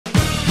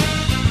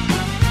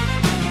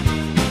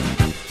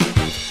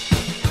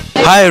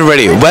Hi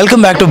everybody,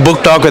 welcome back to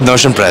Book Talk with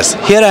Notion Press.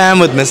 Here I am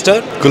with Mr.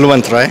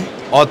 Kulwant Rai,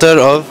 author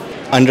of...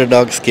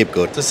 Underdog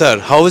Scapegoat. So sir,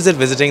 how is it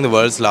visiting the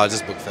world's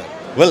largest book fair?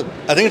 Well,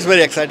 I think it's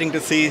very exciting to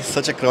see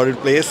such a crowded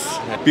place,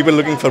 people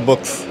looking for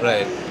books.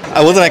 Right.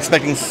 I wasn't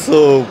expecting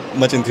so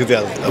much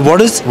enthusiasm.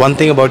 What is one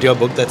thing about your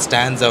book that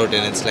stands out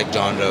in its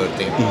genre or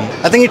theme?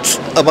 I think it's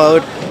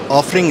about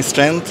offering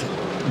strength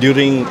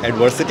during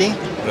adversity.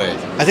 Right.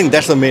 I think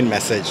that's the main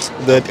message,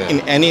 that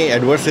in any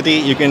adversity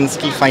you can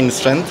still find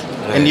strength.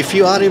 Right. And if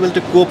you are able to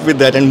cope with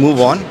that and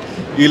move on,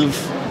 you'll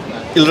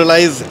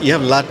realize you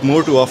have a lot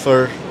more to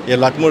offer, you have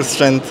a lot more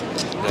strength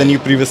than you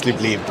previously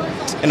believed.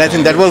 And I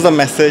think that was the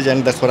message,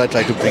 and that's what I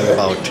try to bring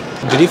about.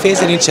 Did you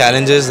face any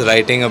challenges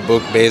writing a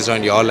book based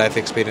on your life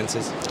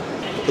experiences?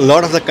 A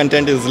lot of the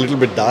content is a little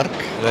bit dark.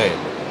 Right.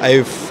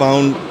 I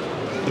found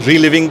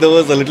reliving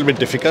those a little bit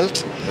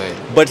difficult. Right.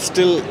 But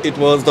still, it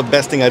was the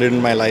best thing I did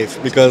in my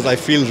life because I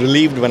feel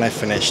relieved when I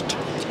finished.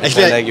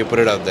 Actually, like you put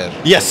it out there.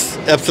 Yes,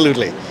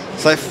 absolutely.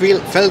 So I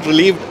felt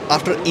relieved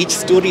after each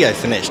story I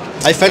finished.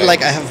 I felt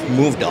like I have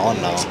moved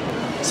on now.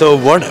 So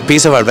what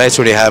piece of advice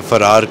would you have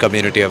for our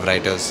community of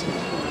writers?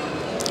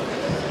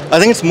 I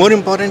think it's more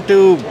important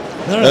to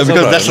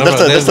because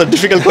that's a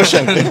difficult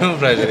question. No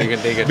pressure, you can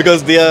take it.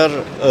 Because they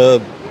are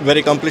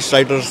very accomplished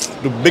writers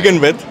to begin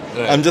with.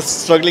 Right. I'm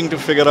just struggling to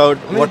figure out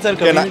what it's a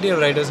can community of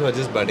writers who are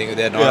just budding.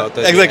 They are not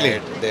authors exactly.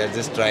 yet. They are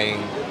just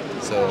trying.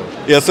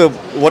 So So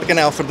what can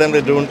I offer them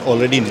they don't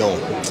already know?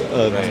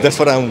 That's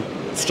what I'm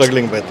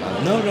struggling with.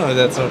 no,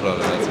 that's no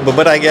problem.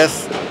 But I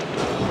guess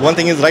one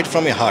thing is write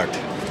from your heart.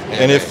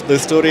 And if the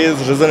story is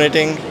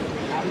resonating,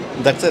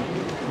 that's it.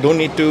 Don't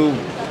need to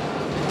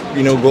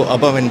go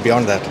above and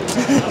beyond that.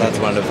 That's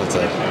wonderful,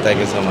 sir. Thank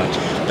you so much.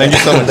 Thank you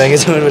so much. Thank you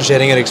so much for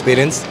sharing your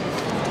experience.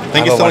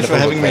 Thank you so much for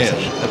having me here.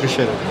 I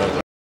appreciate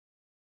it.